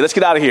handbasket. Let's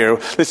get out of here.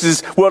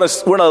 We're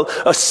on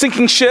a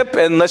sinking ship,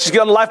 and let's just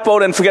get on the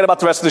lifeboat and forget about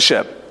the rest of the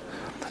ship.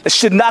 It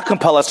should not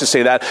compel us to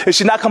say that. It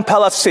should not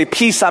compel us to say,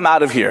 peace, I'm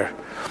out of here.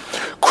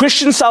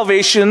 Christian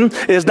salvation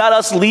is not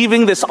us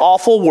leaving this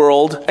awful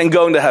world and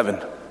going to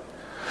heaven.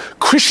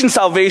 Christian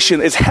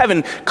salvation is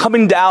heaven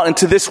coming down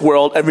into this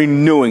world and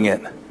renewing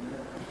it.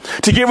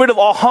 To get rid of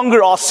all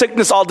hunger, all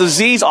sickness, all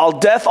disease, all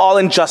death, all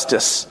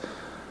injustice.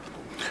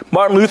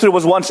 Martin Luther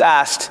was once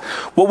asked,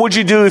 what would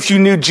you do if you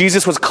knew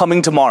Jesus was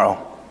coming tomorrow?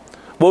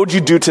 What would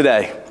you do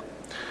today?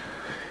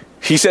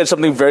 He said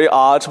something very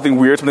odd, something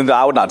weird, something that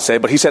I would not say,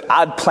 but he said,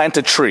 I'd plant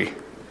a tree.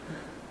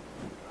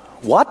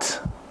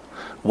 What?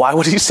 Why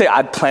would he say,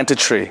 I'd plant a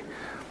tree?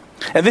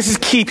 And this is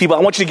key, people. I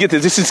want you to get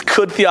this. This is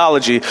good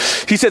theology.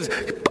 He says,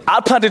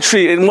 I'd plant a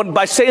tree. And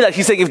by saying that,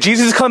 he's saying, if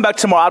Jesus is coming back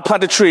tomorrow, I'd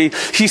plant a tree.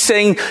 He's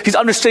saying, he's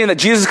understanding that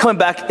Jesus is coming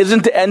back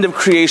isn't the end of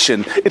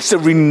creation. It's the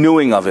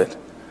renewing of it.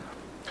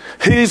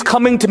 He is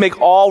coming to make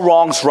all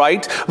wrongs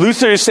right.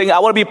 Luther is saying, I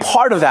want to be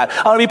part of that.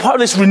 I want to be part of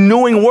this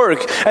renewing work.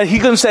 And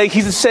he's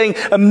saying,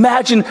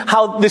 imagine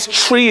how this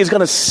tree is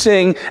going to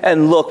sing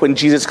and look when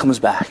Jesus comes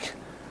back.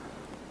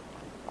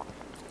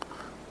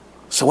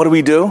 So what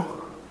do?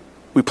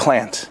 We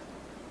plant.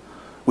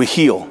 We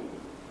heal.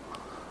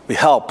 We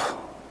help.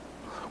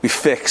 We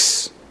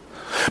fix.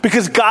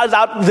 Because God's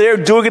out there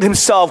doing it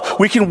himself,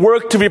 we can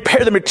work to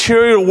repair the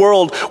material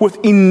world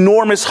with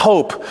enormous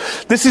hope.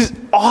 This is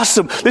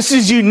awesome. This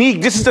is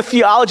unique. This is the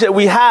theology that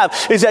we have,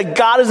 is that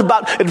God is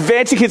about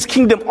advancing his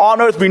kingdom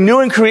on earth,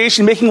 renewing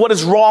creation, making what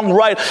is wrong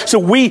right. So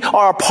we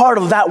are a part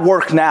of that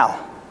work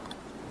now.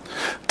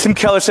 Tim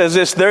Keller says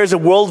this, there is a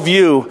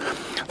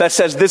worldview that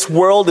says this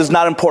world is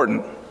not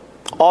important.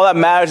 All that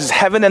matters is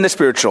heaven and the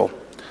spiritual.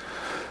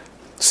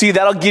 See,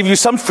 that'll give you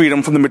some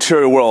freedom from the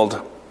material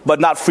world, but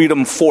not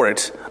freedom for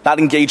it, not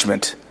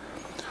engagement.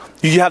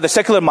 You have the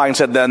secular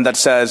mindset then that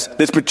says,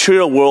 this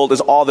material world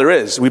is all there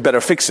is, we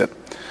better fix it.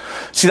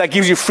 See, that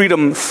gives you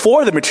freedom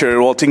for the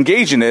material world to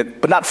engage in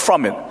it, but not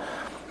from it.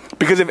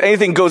 Because if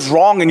anything goes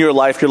wrong in your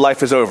life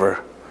is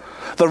over.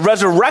 The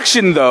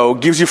resurrection, though,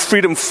 gives you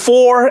freedom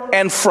for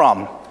and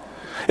from.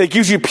 It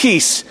gives you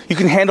peace. You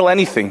can handle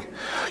anything.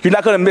 You're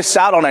not going to miss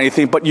out on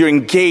anything, but you're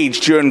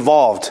engaged, you're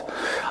involved.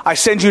 I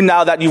send you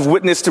now that you've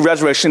witnessed the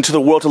resurrection to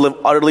the world to live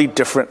utterly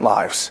different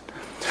lives.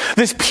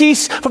 This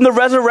peace from the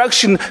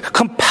resurrection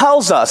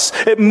compels us.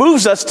 It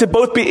moves us to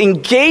both be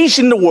engaged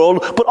in the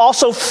world, but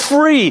also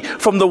free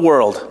from the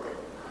world.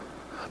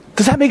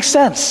 Does that make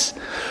sense?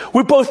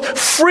 We're both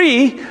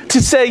free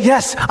to say,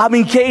 yes, I'm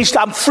engaged,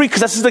 I'm free,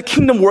 because this is the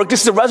kingdom work, this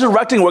is the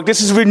resurrecting work,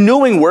 this is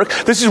renewing work,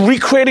 this is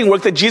recreating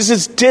work that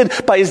Jesus did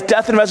by his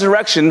death and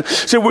resurrection.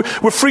 So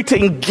we're free to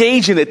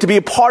engage in it, to be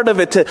a part of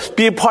it, to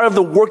be a part of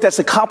the work that's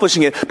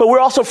accomplishing it. But we're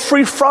also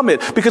free from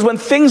it, because when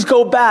things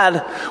go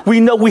bad, we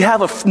know we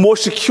have a more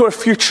secure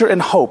future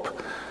and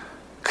hope,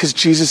 because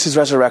Jesus is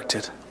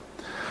resurrected.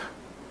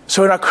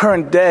 So in our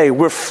current day,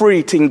 we're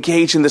free to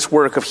engage in this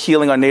work of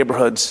healing our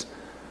neighborhoods,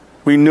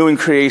 renewing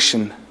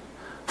creation,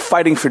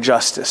 fighting for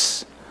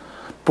justice.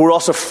 But we're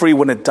also free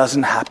when it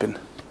doesn't happen.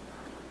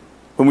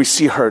 When we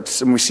see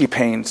hurts and we see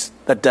pains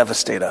that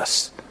devastate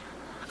us.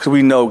 Because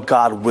we know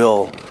God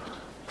will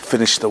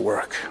finish the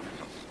work.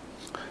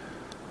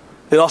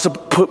 It also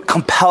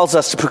compels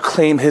us to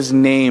proclaim his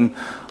name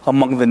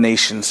among the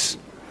nations.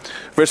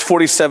 Verse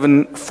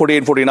 47, 48,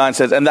 and 49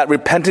 says, and that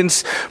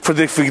repentance for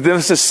the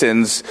forgiveness of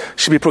sins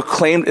should be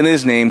proclaimed in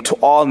his name to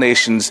all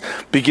nations,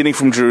 beginning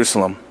from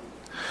Jerusalem.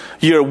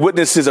 Ye are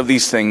witnesses of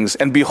these things,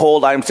 and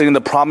behold, I am sending the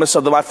promise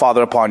of my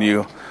Father upon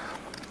you.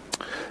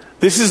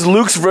 This is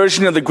Luke's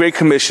version of the Great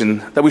Commission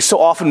that we so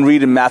often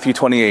read in Matthew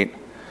 28.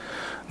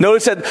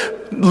 Notice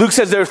that Luke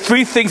says there are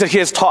three things that he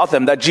has taught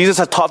them, that Jesus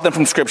has taught them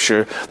from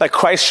Scripture: that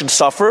Christ should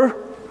suffer,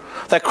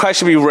 that Christ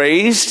should be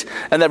raised,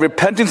 and that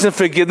repentance and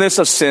forgiveness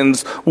of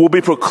sins will be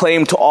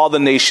proclaimed to all the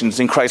nations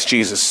in Christ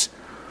Jesus.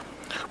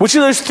 Which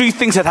of those three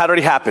things had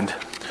already happened?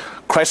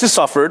 Christ has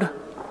suffered,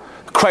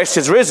 Christ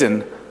has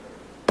risen,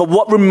 but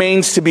what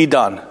remains to be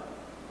done?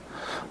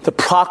 The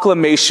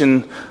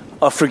proclamation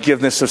of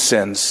forgiveness of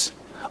sins,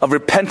 of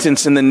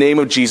repentance in the name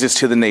of Jesus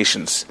to the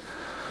nations.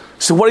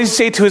 So what does he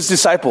say to his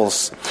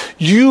disciples?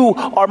 You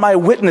are my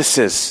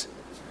witnesses.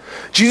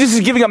 Jesus is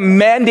giving a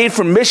mandate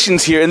for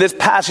missions here in this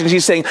passage.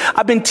 He's saying,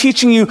 I've been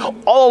teaching you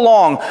all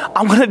along.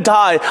 I'm going to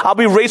die. I'll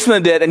be raised from the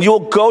dead, and you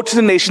will go to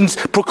the nations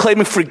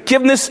proclaiming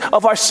forgiveness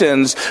of our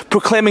sins,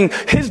 proclaiming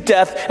his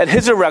death and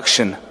his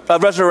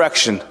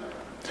resurrection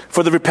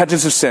for the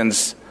repentance of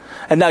sins.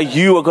 And now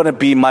you are going to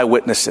be my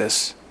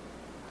witnesses.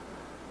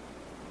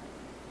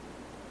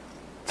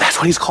 That's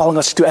what he's calling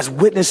us to do as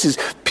witnesses,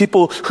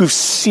 people who've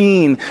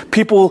seen,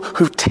 people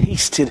who've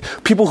tasted,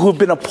 people who've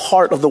been a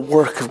part of the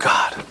work of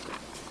God.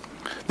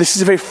 This is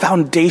the very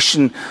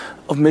foundation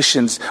of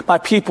missions. My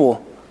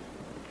people,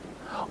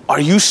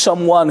 are you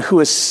someone who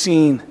has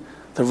seen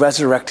the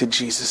resurrected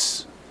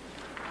Jesus?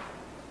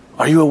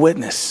 Are you a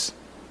witness?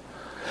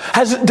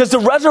 Does the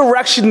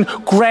resurrection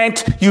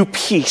grant you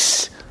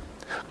peace,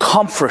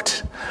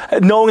 comfort,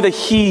 knowing that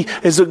he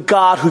is a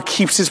God who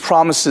keeps his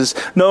promises,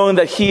 knowing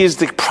that he is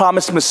the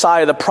promised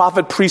Messiah, the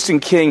prophet, priest,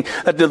 and king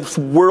that the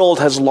world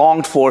has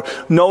longed for,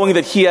 knowing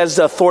that he has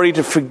the authority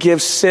to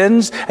forgive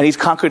sins and he's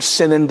conquered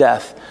sin and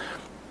death?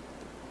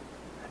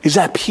 Is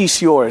that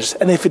peace yours?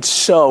 And if it's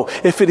so,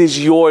 if it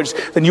is yours,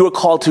 then you are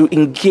called to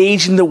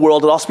engage in the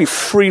world and also be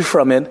free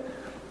from it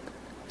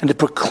and to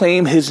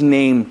proclaim his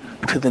name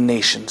to the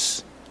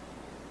nations.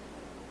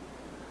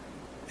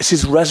 It's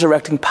his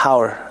resurrecting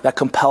power that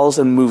compels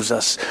and moves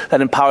us, that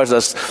empowers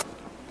us.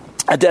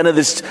 At the end of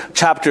this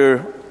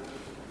chapter,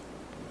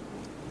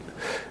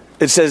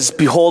 it says,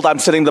 behold, I'm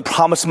setting the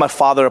promise of my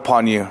Father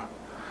upon you.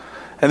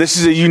 And this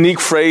is a unique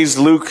phrase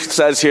Luke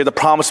says here, the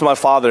promise of my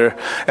Father.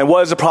 And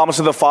what is the promise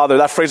of the Father?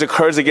 That phrase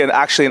occurs again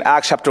actually in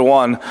Acts chapter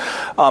 1.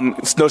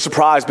 It's no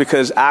surprise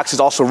because Acts is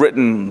also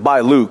written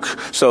by Luke,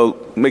 so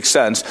it makes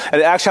sense.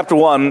 And in Acts chapter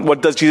 1,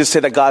 what does Jesus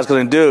say that God is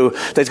going to do?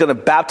 That he's going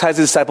to baptize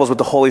the disciples with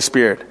the Holy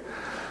Spirit.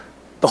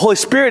 The Holy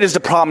Spirit is the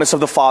promise of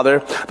the Father.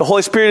 The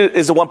Holy Spirit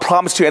is the one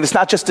promised to you. And it's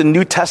not just a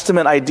New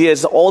Testament idea,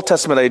 it's the Old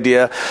Testament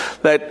idea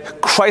that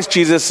Christ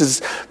Jesus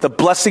is the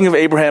blessing of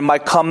Abraham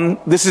might come.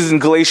 This is in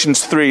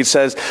Galatians 3. It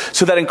says,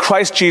 so that in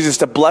Christ Jesus,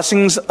 the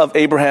blessings of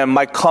Abraham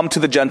might come to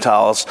the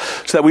Gentiles,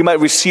 so that we might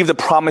receive the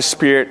promised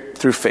Spirit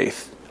through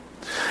faith.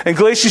 In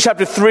Galatians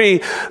chapter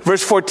 3,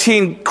 verse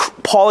 14,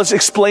 Paul is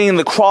explaining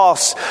the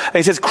cross, and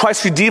he says,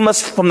 Christ redeemed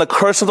us from the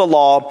curse of the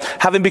law,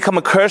 having become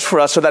a curse for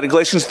us, so that in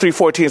Galatians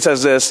 3:14 it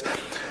says this,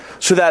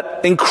 so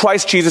that in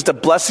Christ Jesus the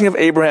blessing of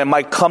Abraham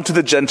might come to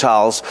the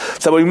Gentiles,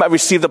 so that we might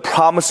receive the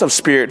promise of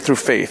Spirit through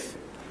faith.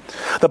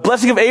 The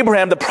blessing of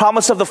Abraham, the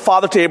promise of the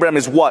Father to Abraham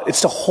is what?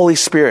 It's the Holy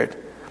Spirit.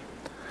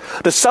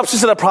 The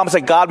substance of the promise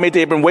that God made to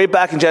Abraham way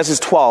back in Genesis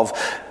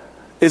 12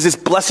 is this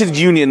blessed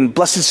union,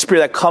 blessed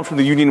Spirit that comes from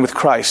the union with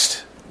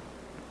Christ.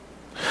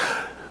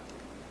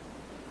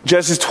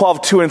 Genesis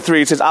 12:2 and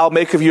 3, it says, I'll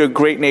make of you a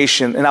great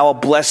nation, and I will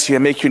bless you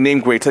and make your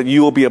name great, so that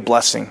you will be a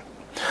blessing.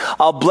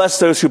 I'll bless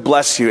those who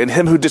bless you, and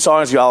him who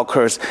dishonors you I'll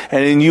curse,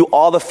 and in you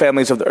all the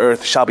families of the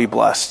earth shall be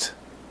blessed.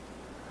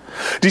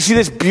 Do you see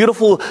this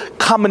beautiful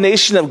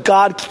combination of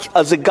God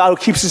as a God who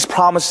keeps his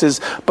promises,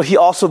 but he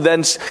also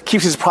then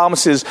keeps his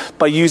promises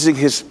by using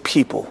his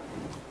people?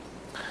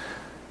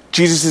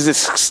 Jesus is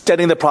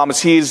extending the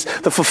promise. He is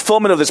the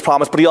fulfillment of this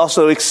promise, but he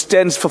also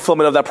extends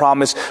fulfillment of that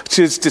promise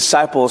to his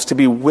disciples to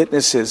be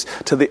witnesses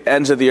to the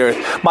ends of the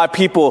earth. My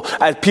people,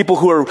 as people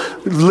who are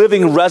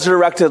living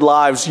resurrected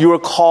lives, you are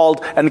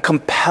called and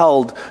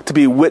compelled to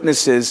be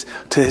witnesses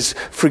to his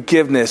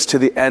forgiveness to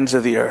the ends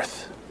of the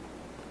earth.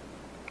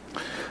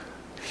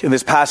 In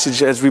this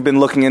passage, as we've been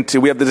looking into,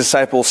 we have the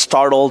disciples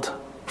startled,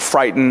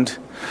 frightened,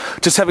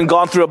 just having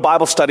gone through a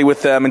Bible study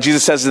with them, and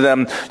Jesus says to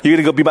them, you're going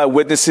to go be my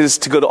witnesses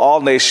to go to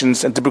all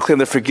nations and to proclaim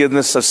the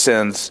forgiveness of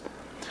sins.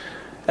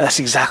 And that's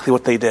exactly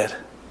what they did.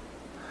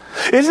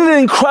 Isn't it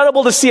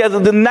incredible to see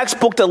the next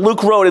book that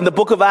Luke wrote, in the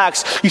book of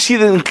Acts, you see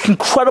the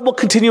incredible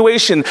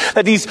continuation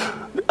that these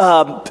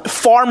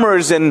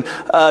farmers and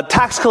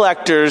tax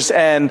collectors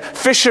and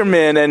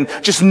fishermen and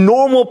just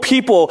normal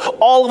people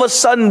all of a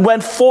sudden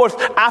went forth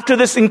after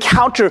this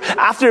encounter,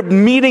 after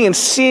meeting and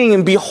seeing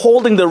and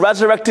beholding the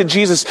resurrected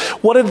Jesus.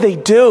 What did they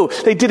do?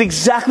 They did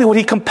exactly what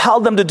he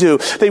compelled them to do.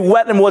 They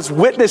went and was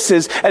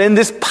witnesses, and in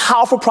this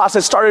powerful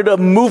process started a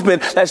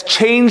movement that's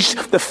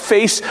changed the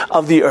face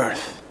of the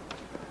earth.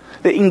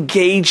 They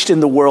engaged in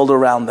the world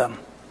around them.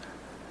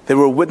 They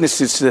were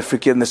witnesses to the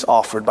forgiveness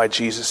offered by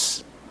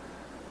Jesus.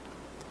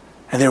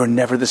 And they were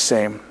never the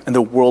same, and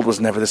the world was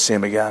never the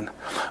same again.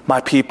 My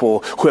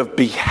people who have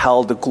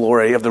beheld the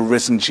glory of the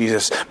risen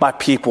Jesus, my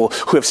people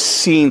who have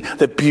seen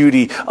the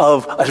beauty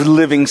of a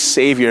living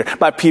Savior,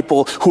 my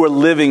people who are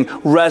living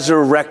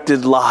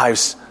resurrected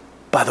lives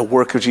by the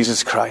work of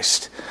Jesus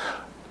Christ,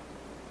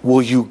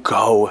 will you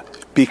go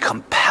be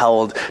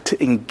compelled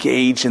to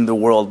engage in the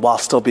world while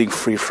still being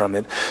free from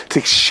it,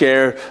 to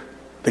share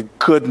the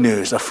good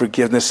news of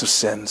forgiveness of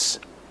sins?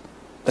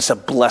 That's a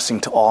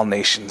blessing to all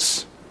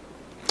nations.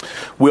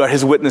 We are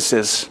his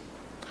witnesses.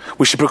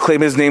 We should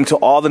proclaim his name to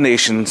all the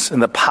nations in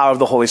the power of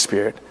the Holy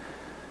Spirit,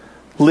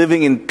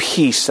 living in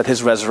peace that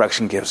his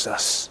resurrection gives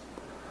us,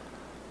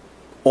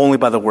 only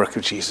by the work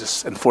of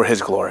Jesus and for his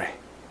glory.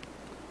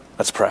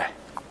 Let's pray.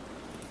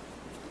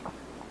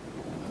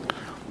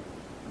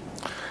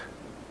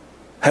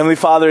 Heavenly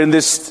Father, in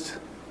this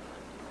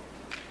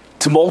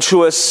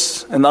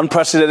tumultuous and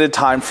unprecedented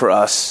time for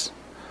us,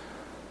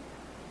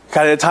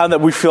 God, at a time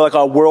that we feel like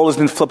our world has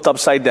been flipped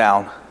upside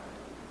down,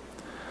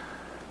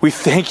 we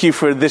thank you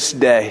for this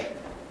day.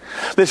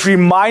 This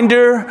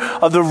reminder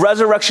of the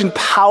resurrection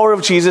power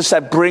of Jesus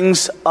that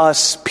brings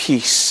us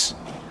peace.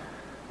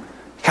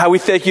 God, we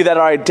thank you that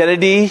our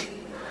identity,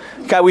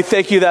 God, we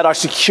thank you that our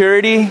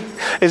security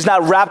is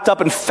not wrapped up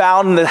and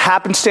found in the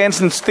happenstance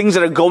and things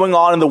that are going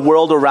on in the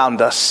world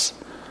around us.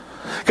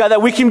 God,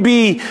 that we can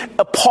be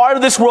a part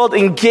of this world,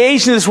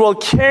 engaged in this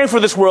world, caring for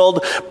this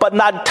world, but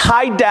not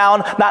tied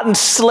down, not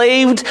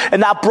enslaved,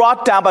 and not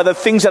brought down by the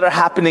things that are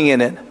happening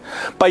in it.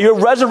 By your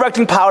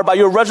resurrecting power, by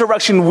your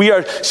resurrection, we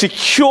are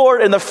secure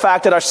in the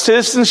fact that our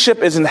citizenship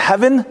is in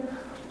heaven.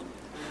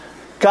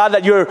 God,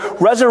 that your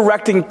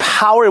resurrecting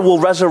power will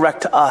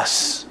resurrect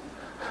us.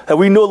 That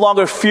we no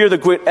longer fear the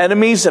great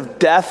enemies of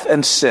death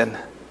and sin.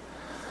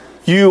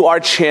 You, our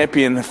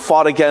champion,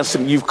 fought against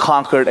them, you've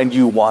conquered, and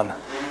you won.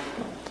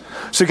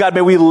 So God,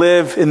 may we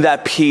live in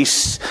that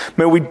peace.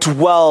 May we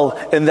dwell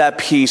in that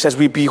peace as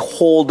we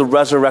behold the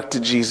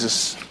resurrected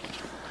Jesus.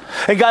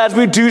 And God, as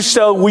we do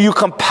so, will you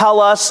compel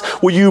us,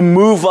 will you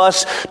move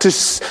us to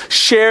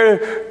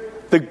share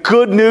the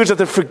good news of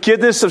the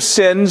forgiveness of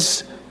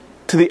sins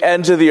to the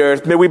ends of the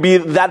earth. May we be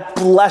that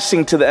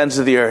blessing to the ends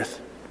of the earth.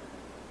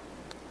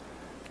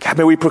 God,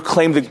 may we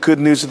proclaim the good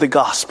news of the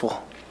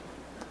gospel.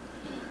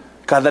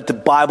 God, that the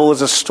Bible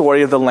is a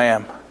story of the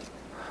Lamb.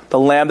 The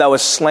Lamb that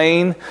was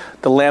slain,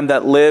 the Lamb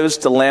that lives,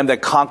 the Lamb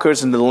that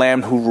conquers, and the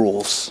Lamb who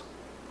rules.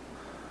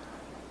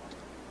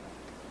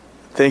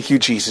 Thank you,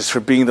 Jesus, for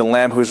being the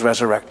Lamb who is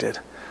resurrected.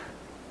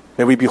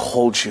 May we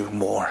behold you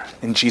more.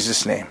 In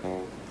Jesus' name,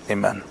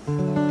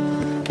 amen.